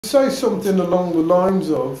Say something along the lines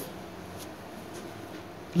of,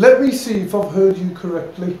 let me see if I've heard you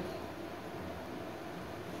correctly.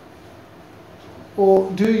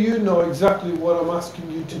 Or do you know exactly what I'm asking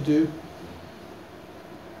you to do?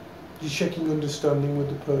 You're checking understanding with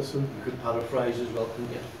the person. You could paraphrase as well,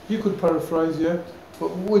 couldn't you? You could paraphrase, yeah. But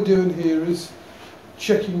what we're doing here is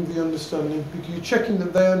checking the understanding, because you're checking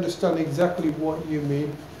that they understand exactly what you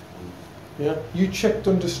mean. Yeah. You checked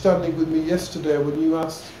understanding with me yesterday when you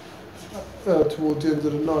asked towards the end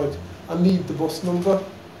of the night, I need the bus number.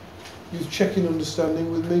 You was checking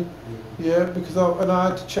understanding with me. Yeah, because I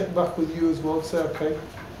had to check back with you as well, say, okay,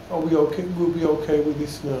 are we okay? We'll be okay with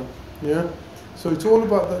this now. Yeah. So it's all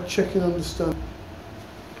about that checking understanding.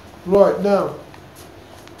 Right, now,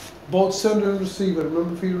 both sender and receiver,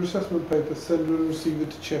 remember for your assessment paper, sender and receiver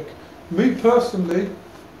to check. Me personally,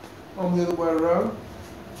 I'm the other way around.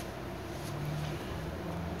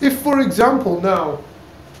 If, for example, now,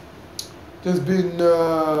 there's been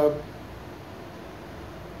an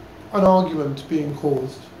argument being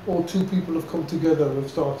caused, or two people have come together and have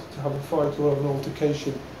started to have a fight or have an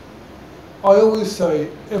altercation, I always say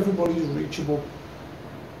everybody is reachable.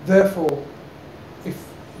 Therefore, if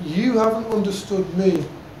you haven't understood me,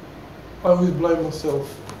 I always blame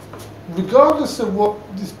myself. Regardless of what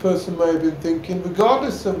this person may have been thinking,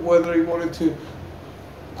 regardless of whether he wanted to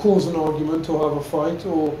cause an argument or have a fight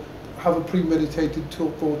or have a premeditated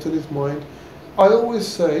thought in his mind, I always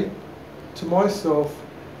say to myself,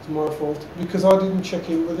 it's my fault, because I didn't check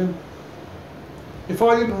in with him. If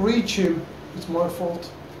I didn't reach him, it's my fault.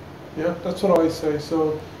 Yeah, that's what I say.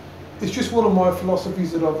 So it's just one of my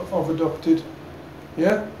philosophies that I've adopted.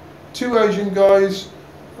 Yeah, two Asian guys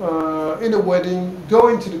in a wedding, go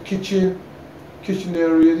into the kitchen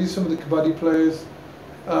area. These are some of the kabaddi players,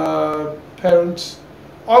 parents.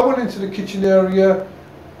 I went into the kitchen area.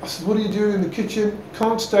 I said, what are you doing in the kitchen?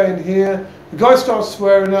 Can't stay in here. The guy starts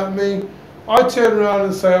swearing at me. I turn around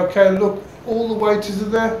and say, okay, look, all the waiters are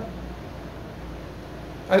there.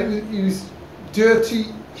 And he was dirty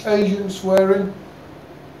Asian swearing.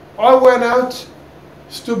 I went out,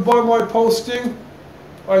 stood by my posting.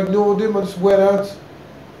 I ignored him, I just went out.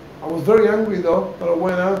 I was very angry though, that I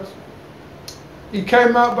went out. He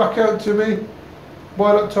came back out to me.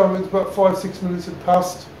 By that time, it's about 5-6 minutes had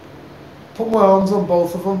passed. Put my arms on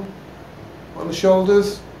both of them, on the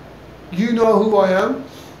shoulders. You know who I am.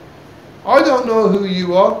 I don't know who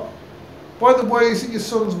you are. By the way, is it your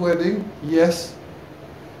son's wedding? Yes.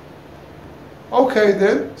 Okay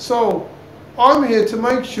then, so I'm here to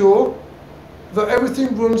make sure that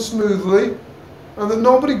everything runs smoothly and that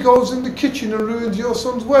nobody goes in the kitchen and ruins your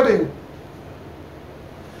son's wedding.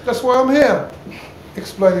 That's why I'm here,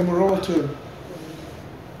 explaining my role to him.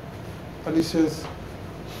 And he says,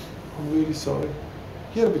 I'm really sorry.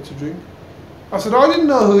 He had a bit to drink. I said, I didn't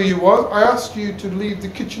know who you was. I asked you to leave the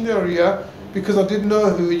kitchen area because I didn't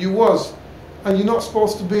know who you was. And you're not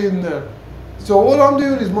supposed to be in there. So all I'm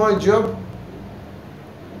doing is my job.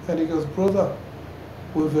 And he goes, brother,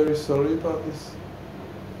 we're very sorry about this.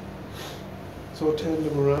 So I turned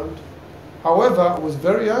him around. However, I was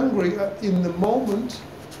very angry in the moment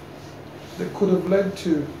that could have led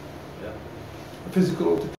to a physical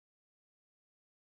altercation.